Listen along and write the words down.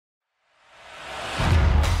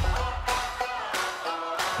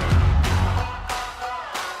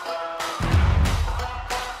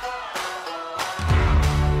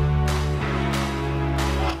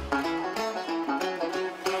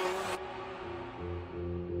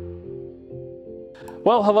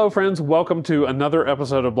Well, hello friends, welcome to another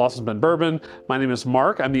episode of Blossoms and Bourbon. My name is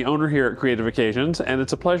Mark, I'm the owner here at Creative Occasions, and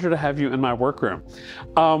it's a pleasure to have you in my workroom.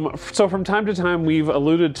 So from time to time we've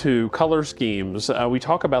alluded to color schemes. We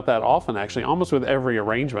talk about that often actually, almost with every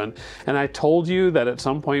arrangement. And I told you that at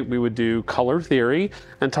some point we would do color theory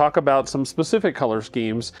and talk about some specific color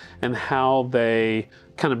schemes and how they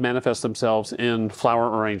kind of manifest themselves in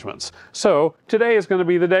flower arrangements. So today is going to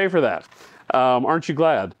be the day for that. Aren't you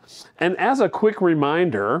glad? And as a quick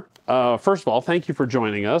reminder, first of all, thank you for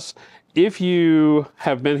joining us. If you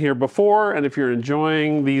have been here before and if you're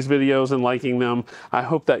enjoying these videos and liking them, I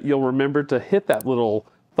hope that you'll remember to hit that little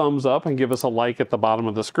thumbs up and give us a like at the bottom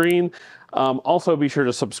of the screen. Also be sure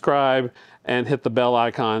to subscribe and hit the bell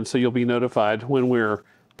icon so you'll be notified when we're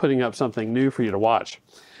putting up something new for you to watch.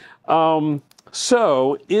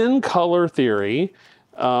 So in color theory,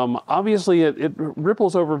 obviously it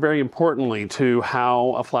ripples over very importantly to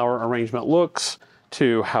how a flower arrangement looks,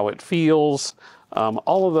 to how it feels,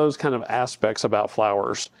 all of those kind of aspects about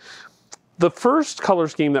flowers. The first color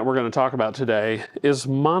scheme that we're going to talk about today is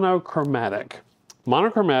monochromatic.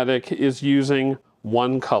 Monochromatic is using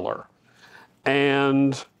one color.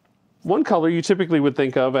 And one color you typically would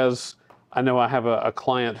think of as, I know I have a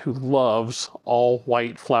client who loves all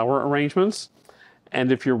white flower arrangements. And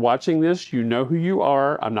if you're watching this, you know who you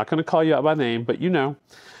are. I'm not going to call you out by name, but you know.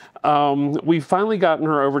 We've finally gotten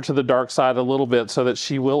her over to the dark side a little bit so that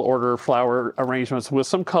she will order flower arrangements with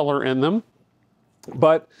some color in them.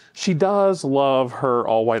 But she does love her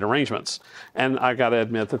all white arrangements. And I got to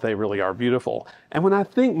admit that they really are beautiful. And when I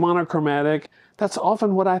think monochromatic, that's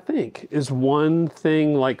often what I think is one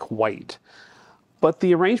thing like white. But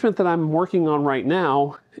the arrangement that I'm working on right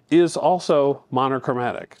now is also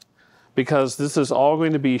monochromatic, because this is all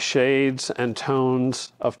going to be shades and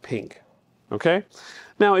tones of pink, okay?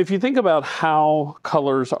 Now, if you think about how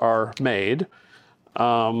colors are made,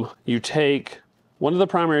 you take one of the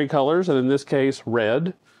primary colors, and in this case,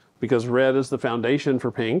 red, because red is the foundation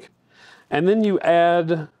for pink, and then you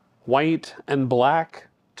add white and black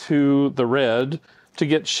to the red to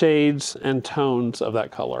get shades and tones of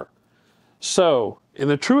that color. So, in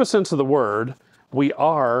the truest sense of the word, we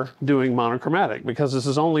are doing monochromatic because this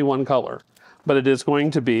is only one color, but it is going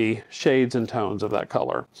to be shades and tones of that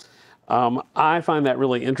color. I find that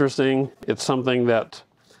really interesting. It's something that,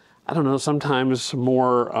 I don't know, sometimes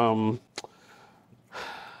more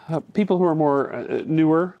people who are more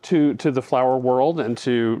newer to the flower world and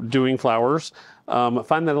to doing flowers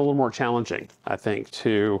find that a little more challenging, I think,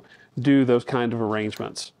 to do those kind of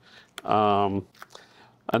arrangements.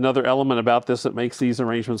 Another element about this that makes these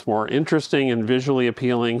arrangements more interesting and visually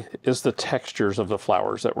appealing is the textures of the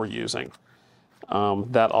flowers that we're using.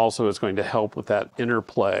 That also is going to help with that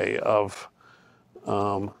interplay of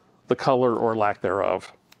the color or lack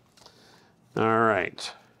thereof. All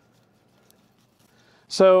right.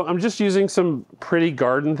 So I'm just using some pretty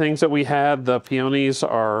garden things that we had. The peonies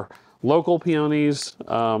are local peonies,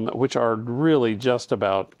 which are really just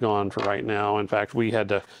about gone for right now. In fact, we had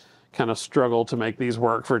to kind of struggle to make these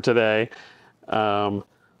work for today.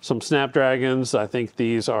 Some snapdragons. I think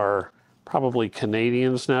these are probably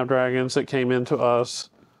Canadian snapdragons that came into us.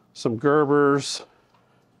 Some Gerbers.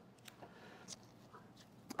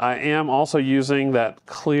 I am also using that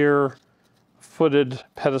clear footed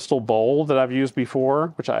pedestal bowl that I've used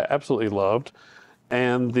before, which I absolutely loved.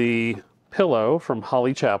 And the pillow from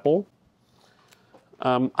Holly Chapel.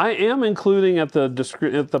 I am including at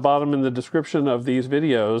the bottom in the description of these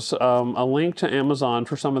videos a link to Amazon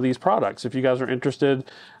for some of these products. If you guys are interested,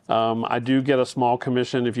 I do get a small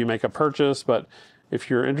commission if you make a purchase, but if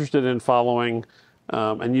you're interested in following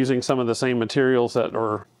and using some of the same materials that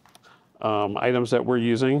or items that we're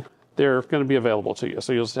using, they're going to be available to you.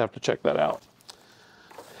 So you'll just have to check that out.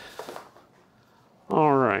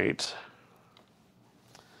 All right.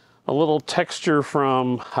 A little texture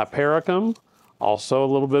from Hypericum. Also a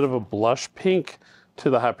little bit of a blush pink to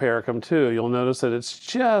the Hypericum too. You'll notice that it's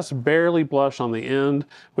just barely blush on the end,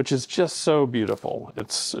 which is just so beautiful.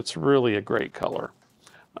 It's really a great color.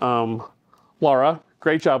 Laura,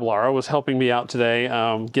 great job Laura, was helping me out today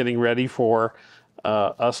getting ready for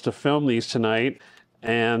us to film these tonight.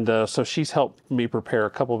 And so she's helped me prepare a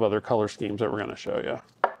couple of other color schemes that we're going to show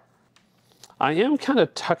you. I am kind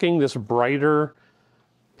of tucking this brighter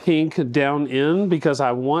pink down in because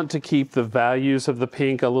I want to keep the values of the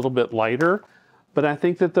pink a little bit lighter, but I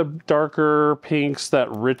think that the darker pinks, that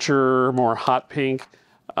richer, more hot pink,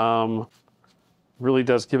 really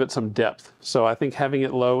does give it some depth. So I think having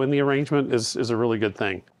it low in the arrangement is a really good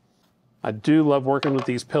thing. I do love working with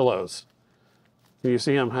these pillows. You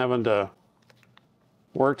see I'm having to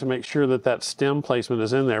work to make sure that that stem placement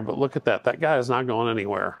is in there. But look at that. That guy is not going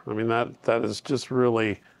anywhere. I mean, that is just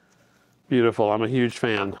really beautiful. I'm a huge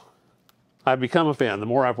fan. I've become a fan the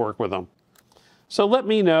more I've worked with them. So let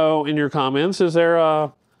me know in your comments, is there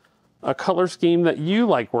a color scheme that you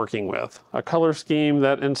like working with? A color scheme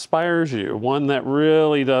that inspires you? One that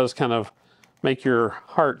really does kind of make your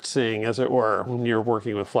heart sing, as it were, when you're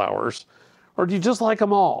working with flowers? Or do you just like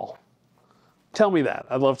them all? Tell me that.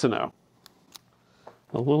 I'd love to know.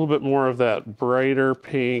 A little bit more of that brighter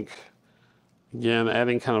pink. Again,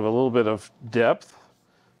 adding kind of a little bit of depth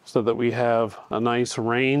so that we have a nice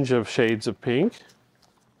range of shades of pink.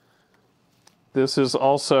 This is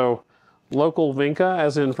also local vinca,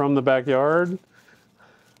 as in from the backyard,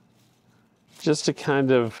 just to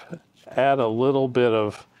kind of add a little bit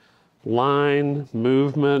of line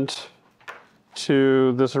movement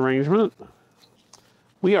to this arrangement.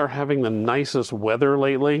 We are having the nicest weather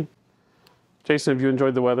lately. Jason, have you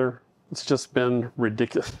enjoyed the weather? It's just been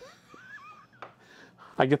ridiculous.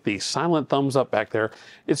 I get the silent thumbs up back there.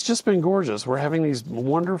 It's just been gorgeous. We're having these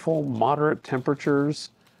wonderful moderate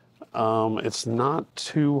temperatures. It's not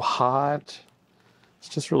too hot. It's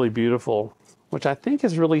just really beautiful, which I think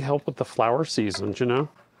has really helped with the flower seasons, you know?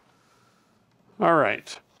 All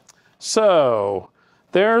right, so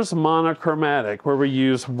there's monochromatic, where we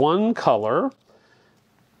use one color,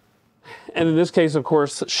 and in this case, of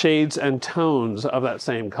course, shades and tones of that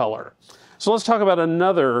same color. So let's talk about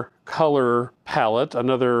another color palette,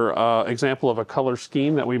 another example of a color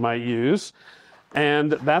scheme that we might use,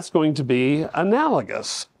 and that's going to be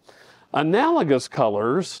analogous. Analogous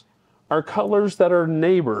colors are colors that are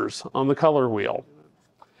neighbors on the color wheel.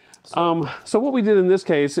 So what we did in this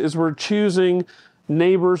case is we're choosing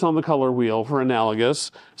neighbors on the color wheel for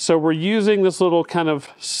analogous. So we're using this little kind of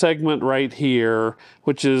segment right here,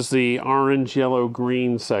 which is the orange, yellow,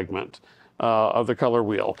 green segment of the color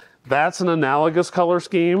wheel. That's an analogous color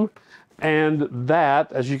scheme. And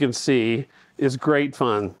that, as you can see, is great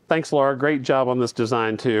fun. Thanks, Laura. Great job on this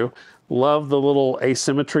design too. Love the little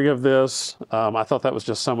asymmetry of this. I thought that was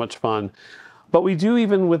just so much fun. But we do,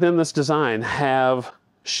 even within this design, have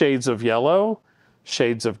shades of yellow,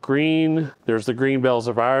 shades of green. There's the green bells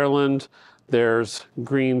of Ireland. There's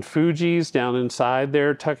green Fuji's down inside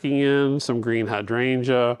there, tucking in some green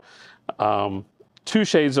hydrangea. 2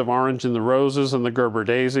 shades of orange in the roses and the Gerber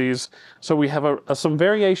daisies. So we have some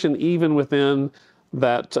variation even within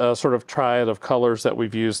that sort of triad of colors that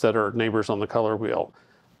we've used that are neighbors on the color wheel.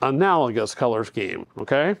 Analogous color scheme,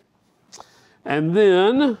 okay? And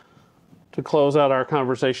then, to close out our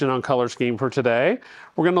conversation on color scheme for today,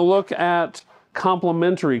 we're going to look at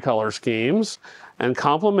complementary color schemes. And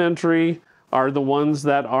complementary are the ones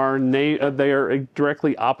that are they are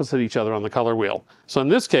directly opposite each other on the color wheel. So in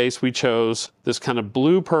this case, we chose this kind of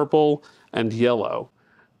blue, purple, and yellow.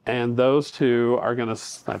 And those two are going to,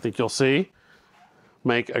 I think you'll see,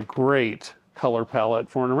 make a great color palette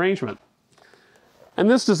for an arrangement. And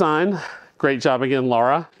this design, great job again,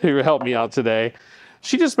 Laura, who helped me out today.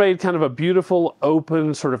 She just made kind of a beautiful,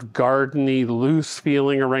 open, sort of gardeny, loose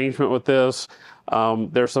feeling arrangement with this.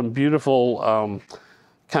 There's some beautiful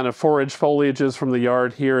kind of forage foliages from the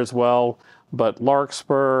yard here as well, but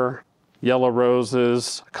larkspur, yellow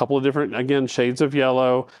roses, a couple of different, again, shades of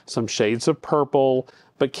yellow, some shades of purple,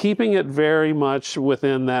 but keeping it very much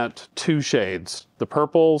within that 2 shades, the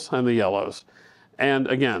purples and the yellows. And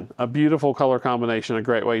again, a beautiful color combination, a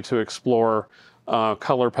great way to explore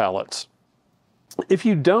color palettes. If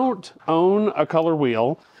you don't own a color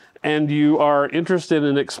wheel and you are interested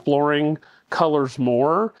in exploring colors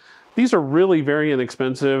more, these are really very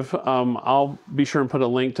inexpensive. I'll be sure and put a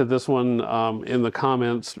link to this one in the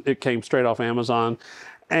comments. It came straight off Amazon.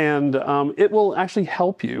 And it will actually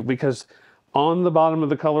help you, because on the bottom of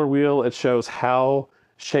the color wheel, it shows how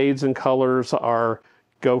shades and colors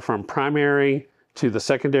go from primary to the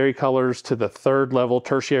secondary colors, to the 3rd level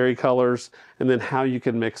tertiary colors, and then how you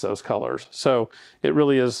can mix those colors. So it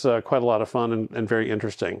really is quite a lot of fun and very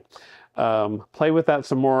interesting. Play with that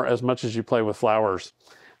some more, as much as you play with flowers.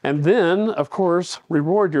 And then, of course,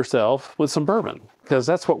 reward yourself with some bourbon, because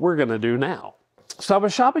that's what we're gonna do now. So I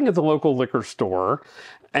was shopping at the local liquor store,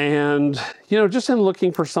 and, you know, just in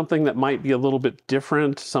looking for something that might be a little bit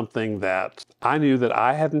different, something that I knew that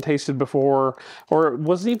I hadn't tasted before, or it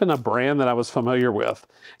wasn't even a brand that I was familiar with.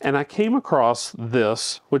 And I came across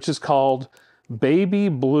this, which is called Baby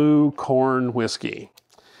Blue Corn Whiskey.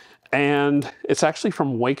 And it's actually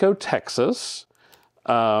from Waco, Texas,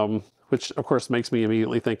 which of course makes me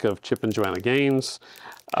immediately think of Chip and Joanna Gaines.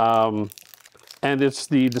 And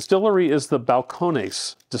the distillery is the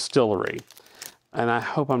Balcones Distillery. And I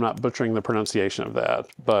hope I'm not butchering the pronunciation of that,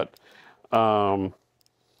 but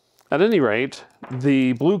At any rate,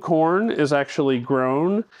 the blue corn is actually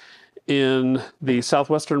grown in the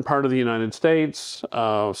southwestern part of the United States,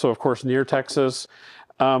 so of course near Texas.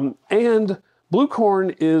 And blue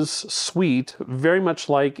corn is sweet, very much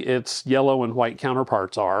like its yellow and white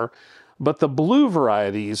counterparts are, but the blue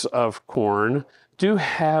varieties of corn do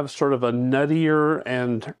have sort of a nuttier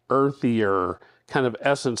and earthier kind of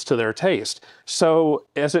essence to their taste. So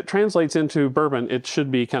as it translates into bourbon, it should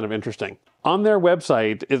be kind of interesting. On their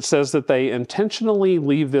website, it says that they intentionally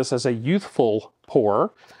leave this as a youthful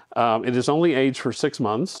pour. It is only aged for 6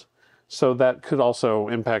 months, so that could also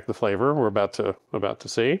impact the flavor we're about to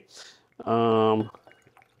see. I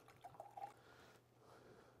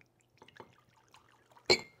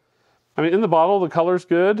mean, in the bottle, the color's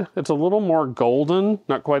good. It's a little more golden,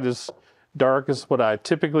 not quite as dark as what I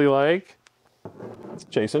typically like.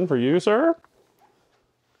 Jason, for you, sir.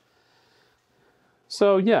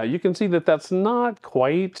 So yeah, you can see that that's not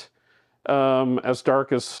quite as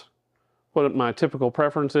dark as what my typical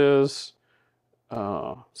preference is.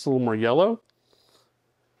 It's a little more yellow.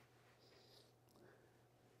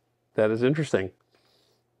 That is interesting.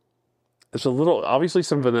 It's a little, obviously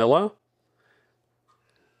some vanilla.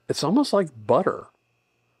 It's almost like butter.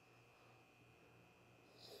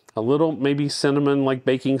 A little maybe cinnamon, like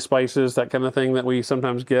baking spices, that kind of thing that we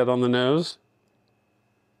sometimes get on the nose.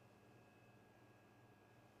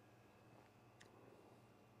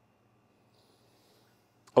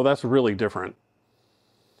 Oh, that's really different.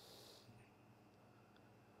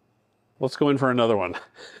 Let's go in for another one.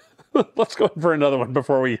 Let's go in for another one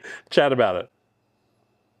before we chat about it.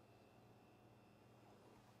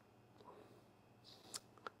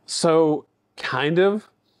 So, kind of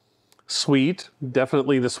sweet,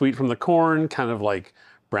 definitely the sweet from the corn, kind of like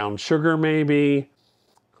brown sugar maybe,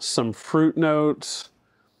 some fruit notes.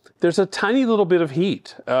 There's a tiny little bit of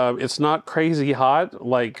heat. It's not crazy hot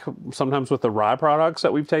like sometimes with the rye products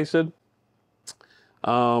that we've tasted,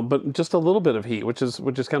 but just a little bit of heat, which is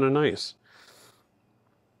kind of nice.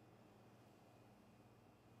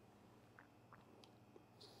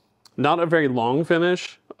 Not a very long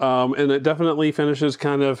finish, and it definitely finishes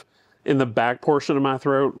kind of in the back portion of my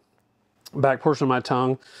throat, back portion of my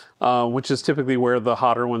tongue, which is typically where the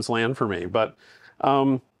hotter ones land for me. But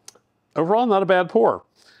overall, not a bad pour.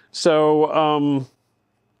 So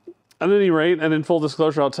at any rate, and in full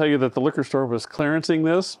disclosure, I'll tell you that the liquor store was clearancing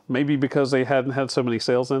this, maybe because they hadn't had so many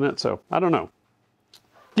sales in it. So I don't know.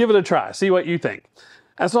 Give it a try. See what you think.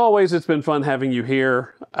 As always, it's been fun having you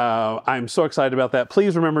here. I'm so excited about that.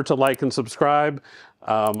 Please remember to like and subscribe.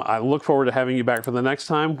 I look forward to having you back for the next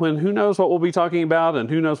time when who knows what we'll be talking about and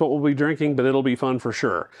who knows what we'll be drinking, but it'll be fun for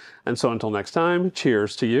sure. And so until next time,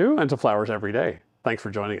 cheers to you and to flowers every day. Thanks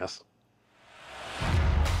for joining us.